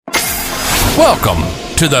Welcome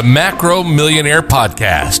to the Macro Millionaire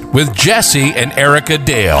Podcast with Jesse and Erica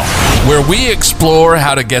Dale, where we explore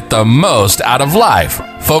how to get the most out of life,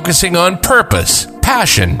 focusing on purpose,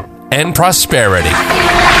 passion, and prosperity.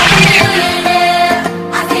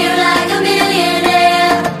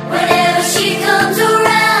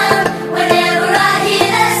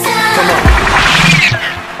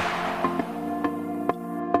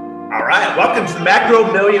 All right, welcome to the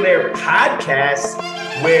Macro Millionaire Podcast,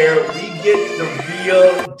 where we get the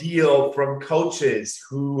real deal from coaches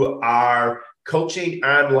who are coaching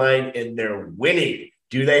online and they're winning.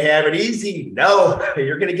 Do they have it easy? No,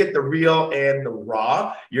 you're going to get the real and the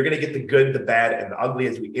raw. You're going to get the good, the bad, and the ugly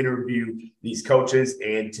as we interview these coaches.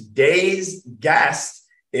 And today's guest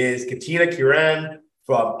is Katina Kiran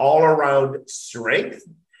from All Around Strength.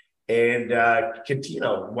 And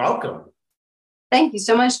Katina, welcome. Thank you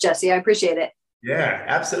so much, Jesse. I appreciate it. Yeah,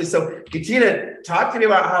 absolutely. So, Katina, talk to me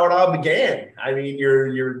about how it all began. I mean,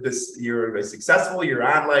 you're successful, you're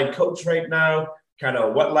an online coach right now. Kind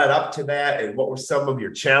of what led up to that, and what were some of your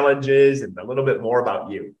challenges, and a little bit more about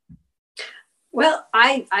you. Well,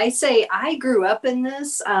 I say I grew up in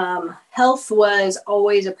this. Health was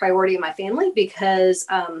always a priority in my family because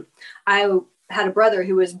I had a brother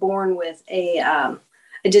who was born with a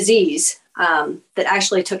disease that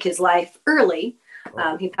actually took his life early.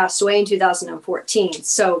 He passed away in 2014.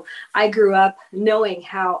 So I grew up knowing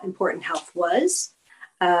how important health was.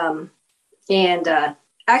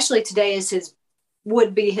 Actually today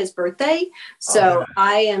would be his birthday. So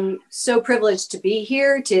I am so privileged to be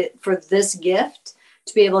here for this gift,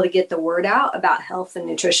 to be able to get the word out about health and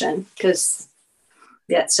nutrition, because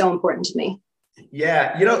it's so important to me.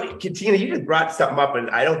 Yeah. Katina, you just brought something up, and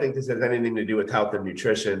I don't think this has anything to do with health and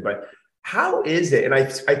nutrition, but how is it? And I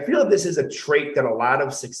feel this is a trait that a lot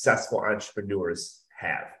of successful entrepreneurs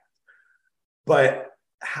have. But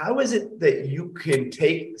how is it that you can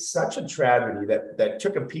take such a tragedy that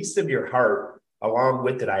took a piece of your heart along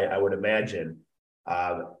with it, I would imagine,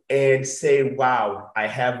 and say, wow, I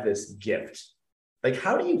have this gift? Like,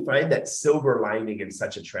 how do you find that silver lining in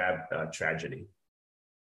such a tragedy?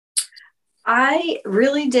 I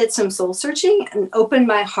really did some soul searching and opened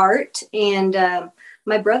my heart, and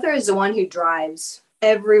my brother is the one who drives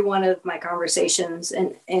every one of my conversations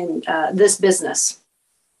in this business.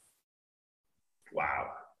 Wow.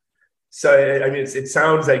 So, I mean, it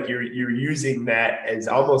sounds like you're using that as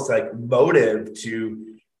almost like motive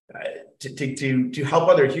to help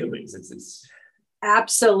other humans. It's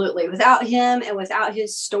absolutely. Without him and without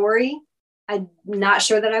his story, I'm not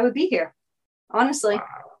sure that I would be here, honestly.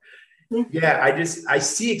 Wow. Yeah, I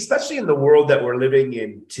see, especially in the world that we're living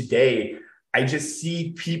in today, I just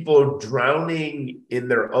see people drowning in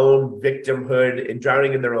their own victimhood and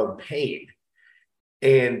drowning in their own pain.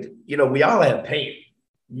 And, we all have pain,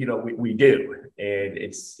 we do. And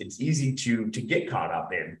it's easy to get caught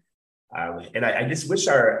up in. And I just wish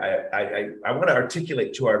I want to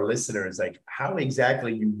articulate to our listeners, like, how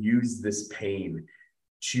exactly you use this pain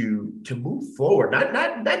to move forward,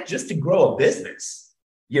 not just to grow a business,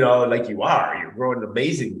 like you're growing an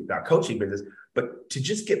amazing coaching business, but to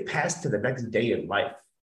just get past to the next day in life.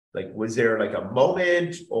 Like, was there like a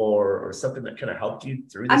moment or something that kind of helped you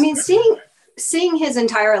through this? I mean, seeing his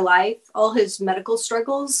entire life, all his medical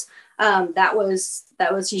struggles, that was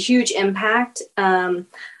a huge impact. But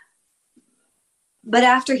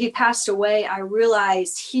after he passed away, I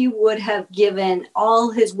realized he would have given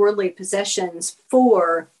all his worldly possessions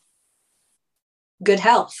for good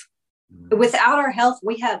health. Without our health,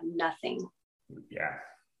 we have nothing. Yeah.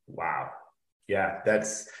 Wow. Yeah,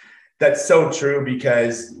 that's so true,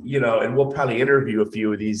 because, and we'll probably interview a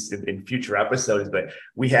few of these in future episodes, but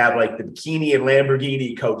we have like the bikini and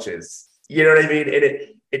Lamborghini coaches, you know what I mean? And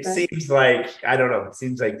it seems like, I don't know, it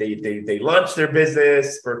seems like they launch their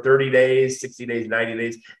business for 30 days, 60 days, 90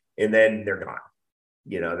 days, and then they're gone.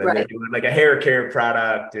 Then they're doing like a hair care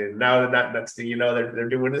product, and now they're not, next thing you know, they're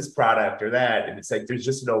doing this product or that. And it's like, there's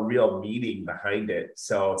just no real meaning behind it.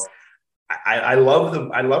 So I love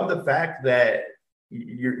the fact that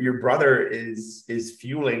your brother is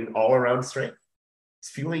fueling All Around Strength. It's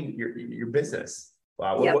fueling your business.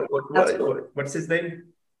 Wow. Yep, What's his name?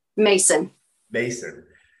 Mason.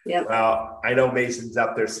 Yeah. Well, I know Mason's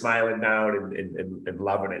up there smiling down and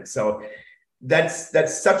loving it. So that's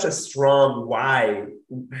such a strong why.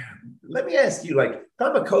 Let me ask you, like, if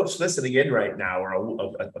I'm a coach listening in right now, or a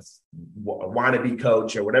wannabe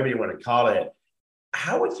coach, or whatever you want to call it,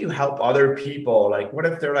 how would you help other people? Like, what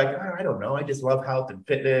if they're like, oh, I don't know, I just love health and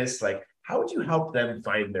fitness. Like, how would you help them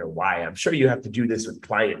find their why? I'm sure you have to do this with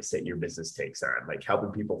clients that your business takes on, like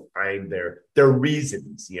helping people find their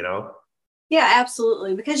reasons, Yeah,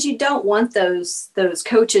 absolutely. Because you don't want those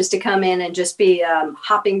coaches to come in and just be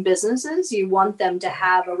hopping businesses. You want them to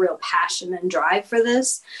have a real passion and drive for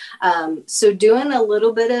this. So doing a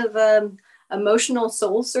little bit of emotional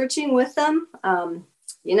soul searching with them.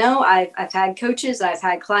 I've had coaches, I've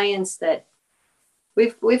had clients that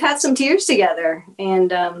we've had some tears together,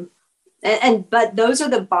 but those are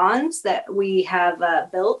the bonds that we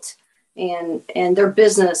have built, and their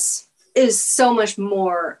business is so much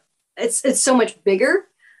more. It's so much bigger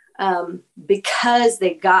because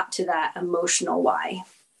they got to that emotional why.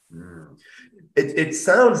 It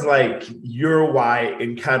sounds like your why,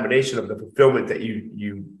 in combination of the fulfillment that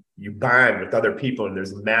you bond with other people, and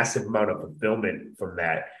there's a massive amount of fulfillment from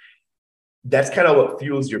that. That's kind of what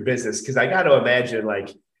fuels your business. Because I got to imagine, like,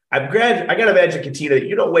 I got to imagine, Katina, that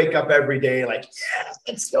you don't wake up every day like, yeah,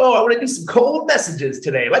 let's go. I want to do some cold messages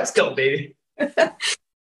today. Let's go, baby.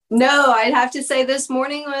 No, I'd have to say this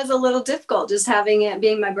morning was a little difficult, just having it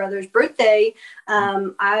being my brother's birthday.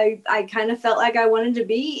 I kind of felt like I wanted to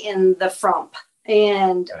be in the frump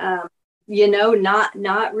and,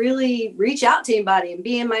 not really reach out to anybody and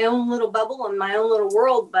be in my own little bubble and my own little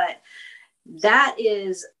world. But that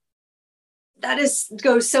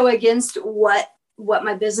goes so against what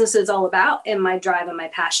my business is all about and my drive and my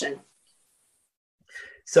passion.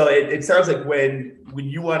 So it sounds like when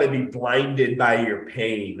you want to be blinded by your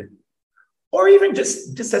pain, or even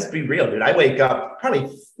just let's be real, dude. I wake up probably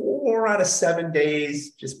 4 out of 7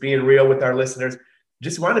 days, just being real with our listeners,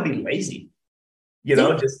 just want to be lazy,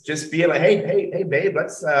 just be like, hey, babe,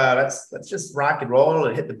 let's just rock and roll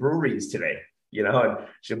and hit the breweries today, and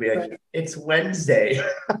she'll be like, it's Wednesday.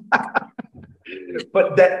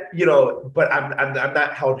 But I'm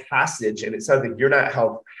not held hostage, and it sounds like you're not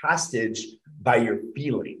held hostage by your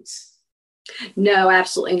feelings. No,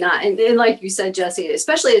 absolutely not. And like you said, Jesse,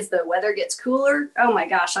 especially as the weather gets cooler, oh my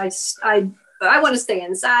gosh, I want to stay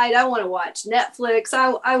inside. I want to watch Netflix.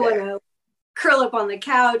 I want to curl up on the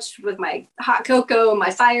couch with my hot cocoa and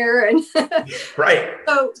my fire. And right.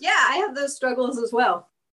 So yeah, I have those struggles as well.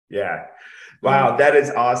 Yeah. Wow, that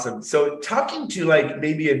is awesome. So talking to like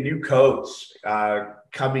maybe a new coach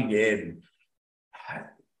coming in,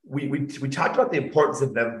 we talked about the importance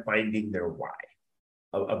of them finding their why,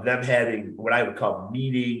 of them having what I would call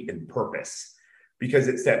meaning and purpose, because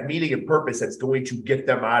it's that meaning and purpose that's going to get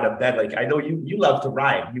them out of bed. Like, I know you love to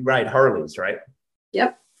ride. You ride Harleys, right?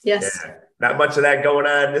 Yep. Yes. Yeah. Not much of that going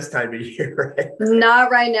on this time of year, right?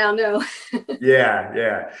 Not right now, no.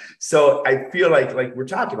 Yeah. So I feel like we're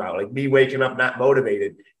talking about, like me waking up not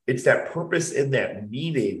motivated. It's that purpose and that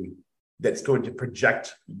meaning that's going to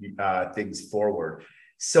project things forward.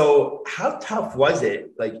 So how tough was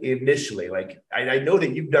it, like initially? Like I know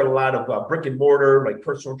that you've done a lot of brick and mortar, like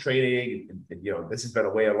personal training, and this has been a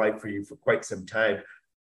way of life for you for quite some time.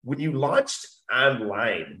 When you launched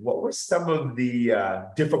online, what were some of the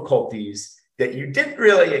difficulties that you didn't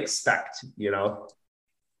really expect?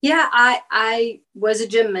 Yeah, I was a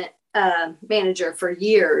gym manager for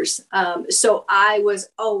years, so I was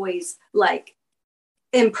always like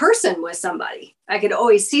in person with somebody. I could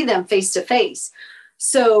always see them face to face.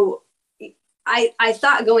 So I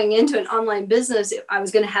thought going into an online business, I was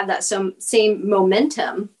going to have that same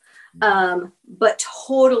momentum, but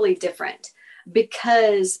totally different,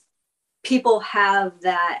 because people have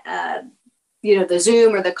that, the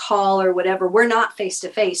Zoom or the call or whatever. We're not face to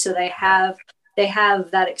face, so they have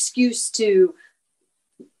that excuse to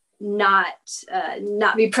not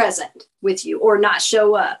be present with you or not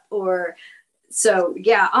show up. Or so,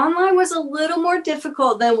 yeah, online was a little more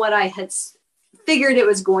difficult than what I had figured it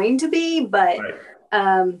was going to be, but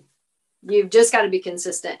you've just got to be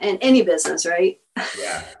consistent in any business, right?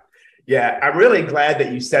 Yeah. I'm really glad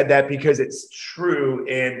that you said that, because it's true.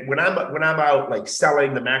 And when I'm out like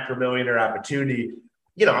selling the Macro Millionaire opportunity,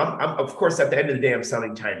 I'm of course at the end of the day, I'm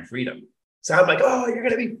selling time freedom. So I'm like, oh, you're going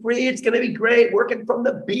to be free. It's going to be great. Working from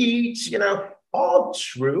the beach, all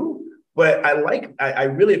true. But I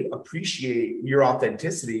really appreciate your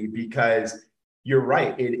authenticity, because you're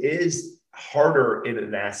right. It is harder in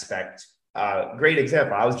an aspect. Great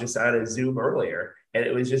example. I was just on a Zoom earlier, and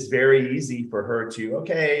it was just very easy for her to,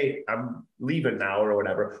 okay, I'm leaving now or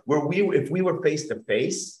whatever. If we were face to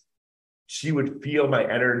face, she would feel my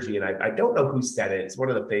energy. And I don't know who said it. It's one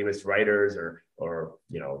of the famous writers or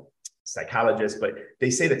psychologists, but they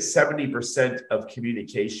say that 70% of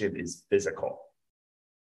communication is physical.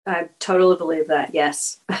 I totally believe that.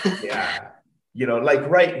 Yes. Yeah. Like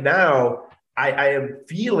right now, I am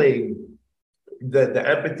feeling the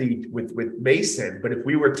empathy with Mason, but if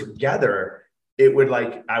we were together, it would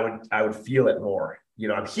I would feel it more,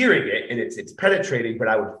 I'm hearing it and it's penetrating, but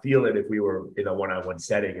I would feel it if we were in a one-on-one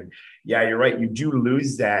setting. And yeah, you're right. You do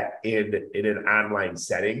lose that in an online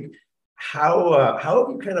setting. How have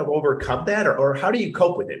you kind of overcome that, or how do you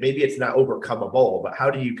cope with it? Maybe it's not overcomeable, but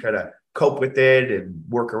how do you kind of cope with it and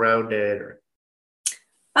work around it? Or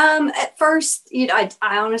At first, I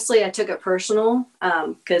honestly, I took it personal,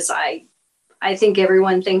 because I think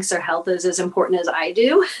everyone thinks their health is as important as I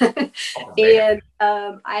do. oh, And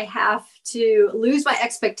I have to lose my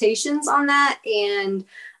expectations on that, and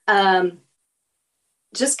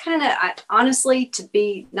just kind of, honestly, to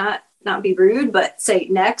be not be rude, but say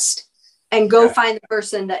next, and go find the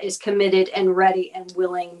person that is committed and ready and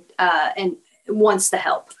willing and wants the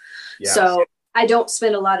help. Yeah. So I don't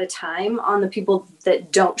spend a lot of time on the people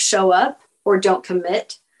that don't show up or don't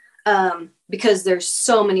commit, because there's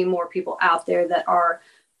so many more people out there that are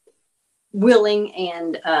willing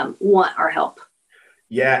and want our help.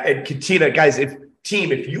 Yeah. And Katina, guys, if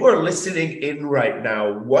you are listening in right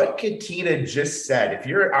now, what Katina just said, if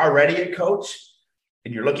you're already a coach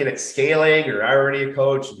and you're looking at scaling, or already a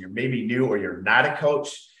coach and you're maybe new or you're not a coach,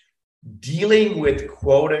 dealing with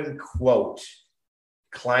quote unquote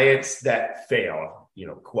clients that fail,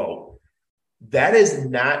 quote, that is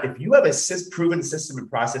not, if you have a proven system and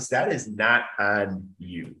process, that is not on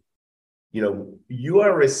you. You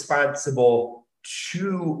are responsible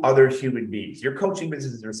to other human beings. Your coaching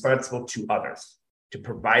business is responsible to others to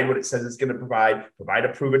provide what it says it's going to provide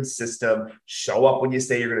a proven system, show up when you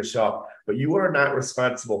say you're going to show up, but you are not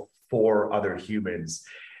responsible for other humans.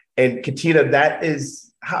 And Katina, that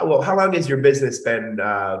is how long has your business been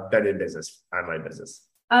in business, online business?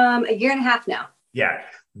 A year and a half now. Yeah.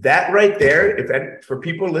 That right there, for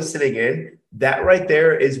people listening in, that right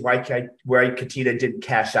there is why Katina didn't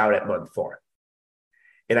cash out at month 4.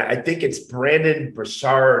 And I think it's Brandon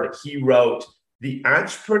Burchard. He wrote, the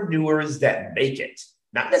entrepreneurs that make it,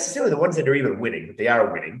 not necessarily the ones that are even winning, but they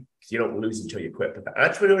are winning because you don't lose until you quit. But the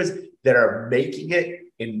entrepreneurs that are making it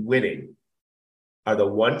and winning are the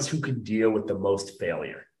ones who can deal with the most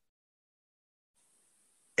failure.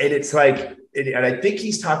 And it's like, and I think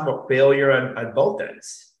he's talking about failure on both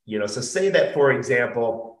ends. So say that, for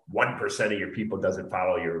example, 1% of your people doesn't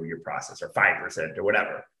follow your process, or 5% or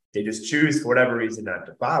whatever. They just choose for whatever reason not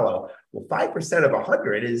to follow. Well, 5% of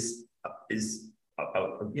 100 is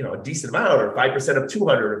a decent amount, or 5% of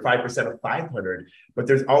 200, or 5% of 500. But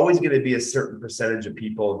there's always going to be a certain percentage of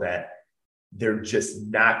people that they're just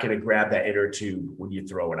not going to grab that inner tube when you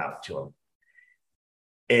throw it out to them.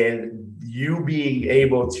 And you being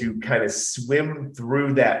able to kind of swim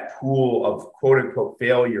through that pool of quote unquote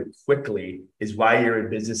failure quickly is why you're in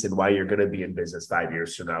business and why you're going to be in business 5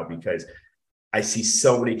 years from now, because I see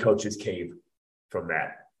so many coaches cave from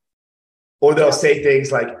that. Or they'll say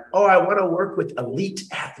things like, oh, I want to work with elite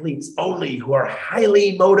athletes only who are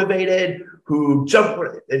highly motivated, who jump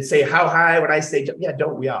and say how high when I say jump. Yeah,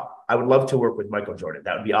 don't we all? I would love to work with Michael Jordan.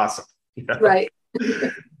 That would be awesome. Right.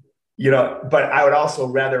 But I would also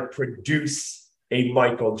rather produce a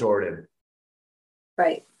Michael Jordan.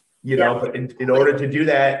 Right. But in order to do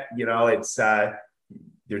that, it's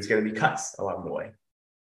there's going to be cuts along the way.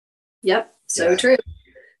 Yep. So true.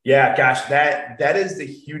 Yeah, gosh, that is the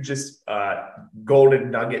hugest golden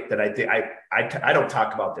nugget that I think I don't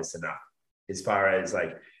talk about this enough, as far as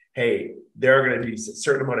like, hey, there are going to be a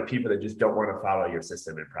certain amount of people that just don't want to follow your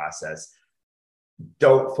system and process.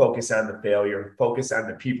 Don't focus on the failure. Focus on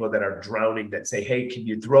the people that are drowning that say, hey, can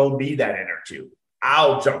you throw me that inner tube?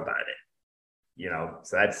 I'll jump on it.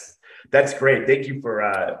 So that's great. Thank you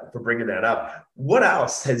for bringing that up. What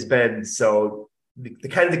else has been the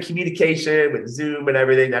kind of the communication with Zoom and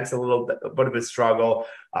everything, that's a bit of a struggle.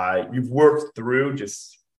 You've worked through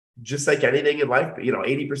just like anything in life, but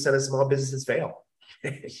 80% of small businesses fail.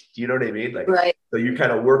 You know what I mean? Like, right. So you're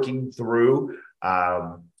kind of working through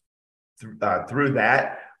that.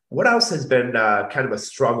 What else has been kind of a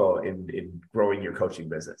struggle in growing your coaching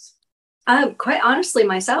business? Quite honestly,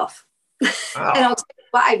 myself. Wow. And I'll tell you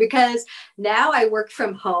why, because now I work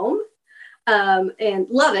from home. And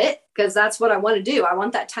love it, because that's what I want to do. I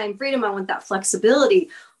want that time freedom. I want that flexibility.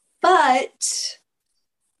 But,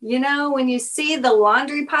 when you see the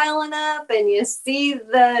laundry piling up and you see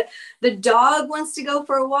the dog wants to go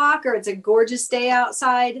for a walk, or it's a gorgeous day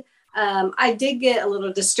outside, I did get a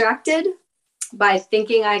little distracted by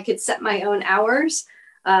thinking I could set my own hours.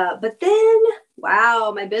 But then,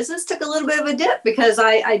 wow, my business took a little bit of a dip because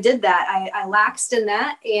I did that. I laxed in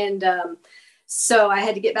that. And, so I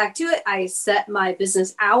had to get back to it. I set my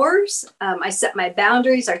business hours. I set my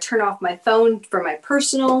boundaries. I turn off my phone for my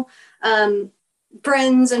personal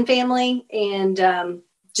friends and family, and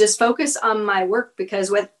just focus on my work, because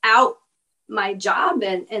without my job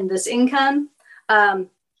and this income, I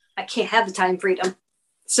can't have the time freedom.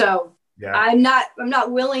 So yeah. I'm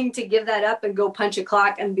not willing to give that up and go punch a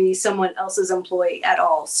clock and be someone else's employee at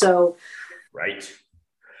all. So, right.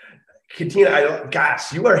 Katina,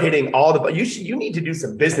 gosh, you are hitting all the, you need to do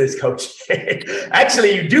some business coaching.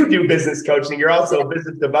 Actually, you do business coaching. You're also a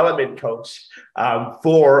business development coach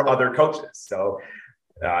for other coaches. So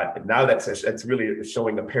now that's really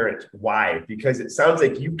showing a parent why, because it sounds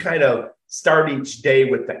like you kind of start each day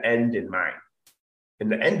with the end in mind.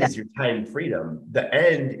 And the end is your time freedom. The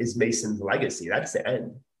end is Mason's legacy. That's the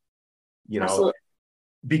end, Absolutely.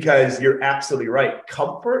 Because you're absolutely right.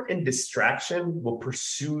 Comfort and distraction will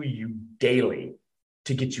pursue you daily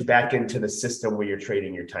to get you back into the system where you're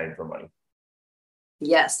trading your time for money.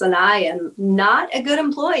 Yes. And I am not a good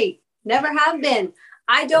employee. Never have been.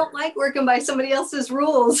 I don't like working by somebody else's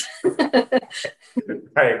rules.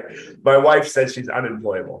 Right. My wife says she's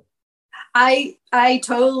unemployable. I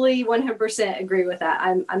totally 100% agree with that.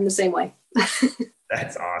 I'm the same way.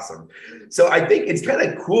 That's awesome. So I think it's kind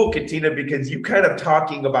of cool, Katina, because you kind of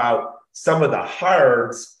talking about some of the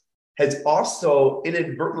hards has also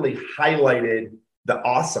inadvertently highlighted the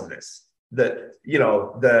awesomeness that,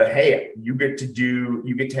 hey, you get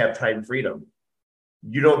to have time freedom.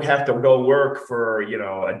 You don't have to go work for,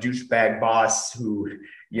 a douchebag boss who,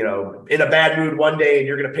 in a bad mood one day and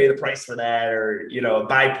you're going to pay the price for that, or,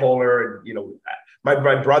 bipolar. And,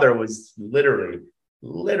 my brother was literally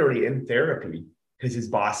in therapy because his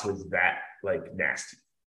boss was that nasty.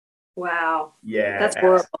 Wow. Yeah. That's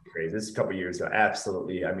horrible. Crazy. This is a couple of years ago.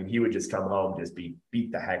 Absolutely. I mean, he would just come home, just beat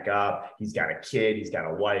the heck up. He's got a kid, he's got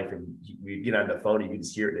a wife, and we get on the phone, you can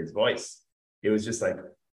just hear it in his voice. It was just like,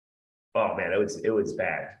 oh man, it was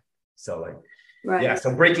bad. So right. Yeah.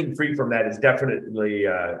 So breaking free from that is definitely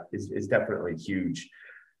is definitely huge.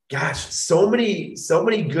 Gosh, so many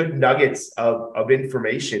good nuggets of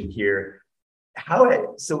information here.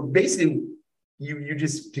 So basically you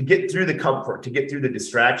just, to get through the comfort, to get through the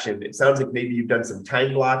distraction, it sounds like maybe you've done some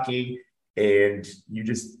time blocking and you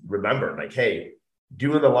just remember hey,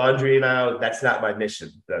 doing the laundry now, that's not my mission.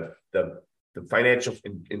 The financial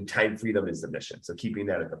and time freedom is the mission. So keeping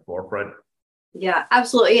that at the forefront. Yeah,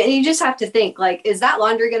 absolutely. And you just have to think is that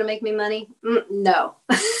laundry going to make me money? No.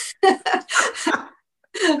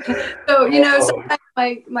 So, sometimes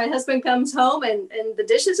my husband comes home and the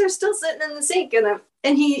dishes are still sitting in the sink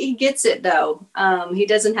and he gets it though. He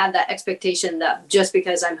doesn't have that expectation that just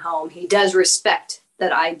because I'm home, he does respect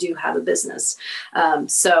that I do have a business.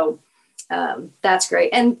 So that's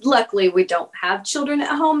great. And luckily we don't have children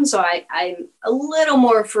at home. So I'm a little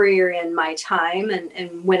more freer in my time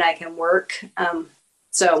and when I can work.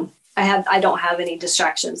 So I don't have any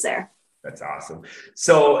distractions there. That's awesome.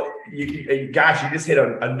 So you just hit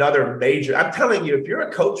another major, I'm telling you, if you're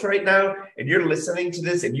a coach right now and you're listening to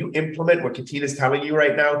this and you implement what Katina's telling you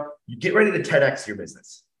right now, you get ready to 10X your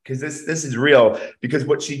business, because this is real. Because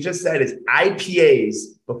what she just said is IPAs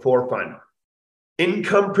before fun.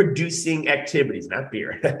 Income producing activities, not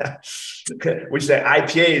beer. We say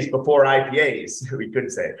IPAs before IPAs. We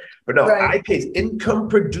couldn't say it, but no, right. IPAs, income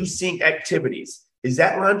producing activities. Is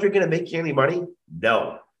that laundry going to make you any money?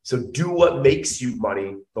 No. So do what makes you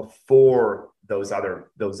money before those other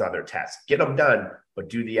tasks. Get them done, but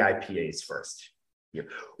do the IPAs first. Yeah.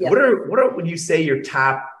 Yep. What are when you say your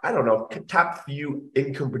top few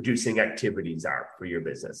income producing activities are for your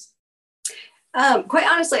business? Quite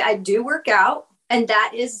honestly, I do work out, and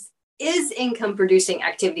that is income producing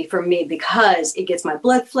activity for me because it gets my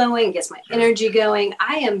blood flowing, gets my energy going.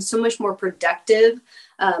 I am so much more productive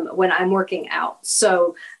when I'm working out.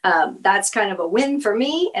 So that's kind of a win for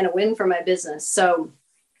me and a win for my business. So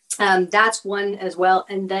that's one as well.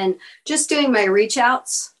 And then just doing my reach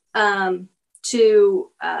outs for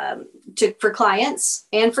clients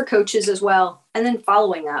and for coaches as well. And then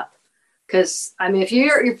following up. Because if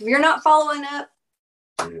you're not following up,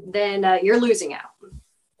 then you're losing out.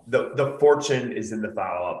 The fortune is in the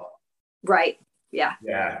follow-up. Right. Yeah.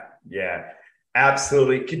 Yeah.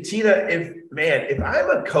 Absolutely. Katina, if I'm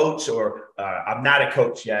a coach or I'm not a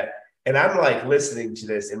coach yet, and I'm listening to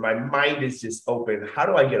this and my mind is just open, how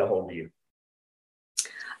do I get a hold of you?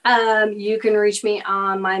 You can reach me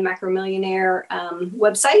on my Macro Millionaire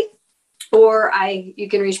website, or you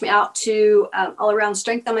can reach me out to All Around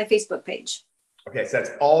Strength on my Facebook page. Okay. So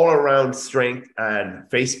that's All Around Strength on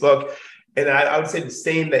Facebook. And I would say the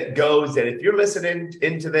same that goes that if you're listening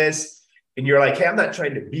into this, and you're like, hey, I'm not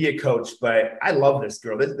trying to be a coach, but I love this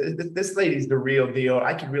girl. This lady's the real deal.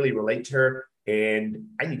 I can really relate to her and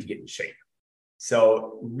I need to get in shape.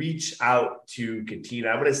 So reach out to Katina.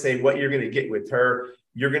 I'm going to say what you're going to get with her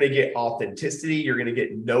You're going to get authenticity. You're going to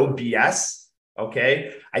get no BS.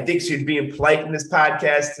 Okay. I think she's being polite in this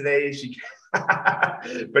podcast today.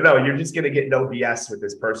 But no, you're just going to get no BS with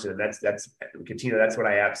this person. And that's Katina. That's what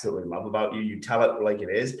I absolutely love about you. You tell it like it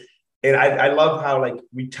is. And I love how, like,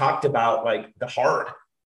 we talked about like the hard,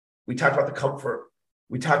 we talked about the comfort.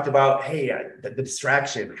 We talked about, hey, the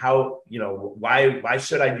distraction, how, why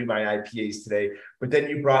should I do my IPAs today? But then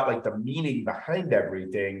you brought like the meaning behind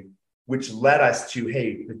everything, which led us to,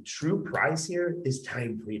 hey, the true prize here is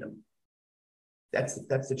time freedom. That's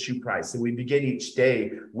the true prize. So we begin each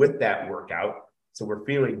day with that workout. So we're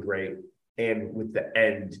feeling great and with the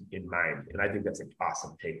end in mind. And I think that's an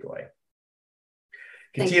awesome takeaway.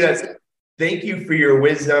 Katina, thank you for your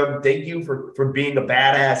wisdom. Thank you for being a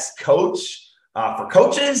badass coach. For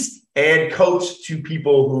coaches and coach to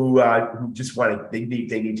people who just they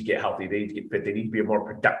need to get healthy. They need to get fit. They need to be a more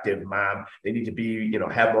productive mom. They need to be,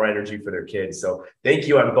 have more energy for their kids. So thank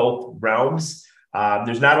you on both realms.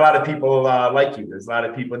 There's not a lot of people like you. There's a lot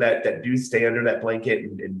of people that do stay under that blanket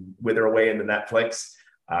and wither away in the Netflix.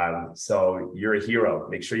 So you're a hero.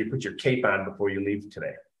 Make sure you put your cape on before you leave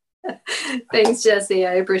today. Thanks, Jesse.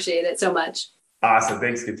 I appreciate it so much. Awesome.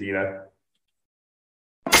 Thanks, Katina.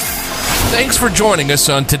 Thanks for joining us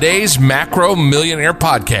on today's Macro Millionaire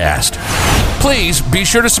Podcast. Please be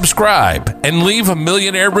sure to subscribe and leave a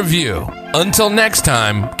millionaire review. Until next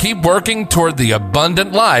time, keep working toward the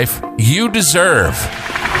abundant life you deserve.